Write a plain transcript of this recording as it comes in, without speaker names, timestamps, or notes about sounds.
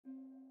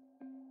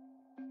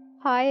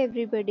Hi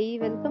everybody,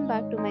 welcome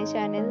back to my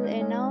channel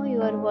and now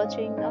you are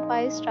watching a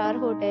 5-star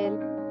hotel.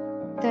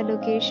 The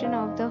location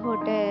of the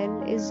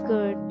hotel is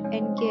good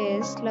and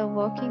guests love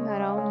walking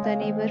around the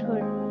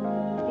neighborhood.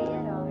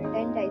 There are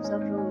 10 types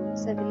of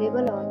rooms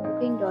available on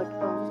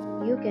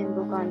booking.com. You can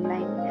book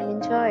online and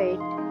enjoy it.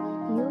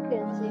 You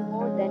can see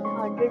more than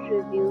 100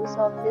 reviews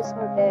of this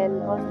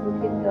hotel on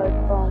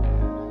booking.com.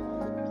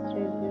 Its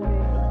review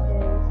rating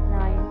is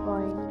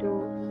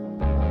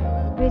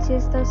 9.2, which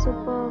is the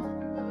superb.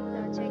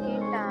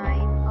 Check-in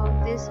time of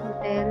this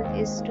hotel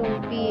is 2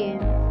 p.m.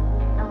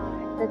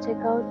 and the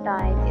checkout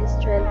time is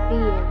 12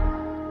 p.m.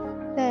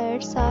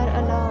 Pets are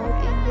allowed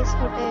in this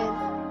hotel.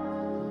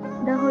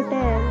 The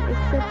hotel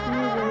accepts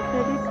major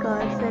credit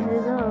cards and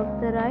reserves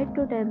the right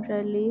to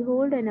temporarily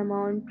hold an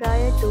amount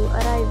prior to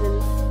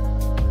arrival.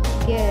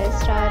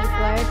 Guests are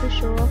required to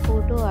show a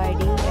photo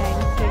ID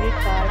and credit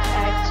card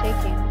at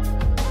check-in.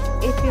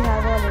 If you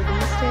have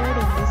already stayed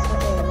in this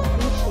hotel,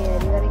 please share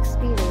your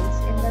experience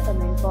in the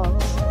comment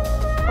box.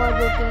 For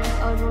booking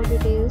or more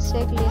details,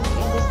 check link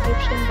in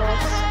description box.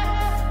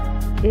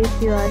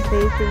 If you are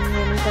facing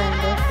any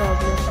kind of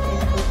problem in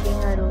booking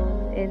a room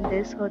in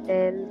this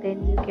hotel, then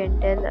you can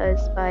tell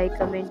us by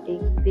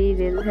commenting. We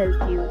will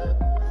help you.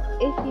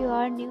 If you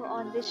are new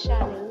on this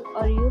channel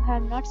or you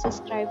have not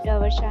subscribed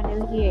our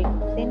channel yet,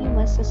 then you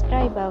must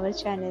subscribe our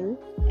channel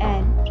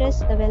and press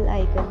the bell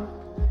icon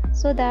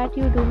so that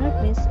you do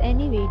not miss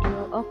any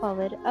video of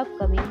our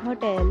upcoming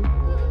hotel.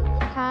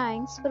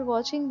 Thanks for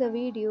watching the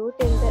video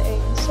till the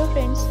end. So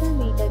friends, will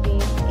meet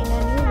again in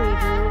a new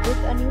video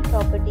with a new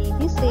property.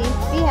 Be safe,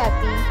 be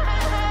happy.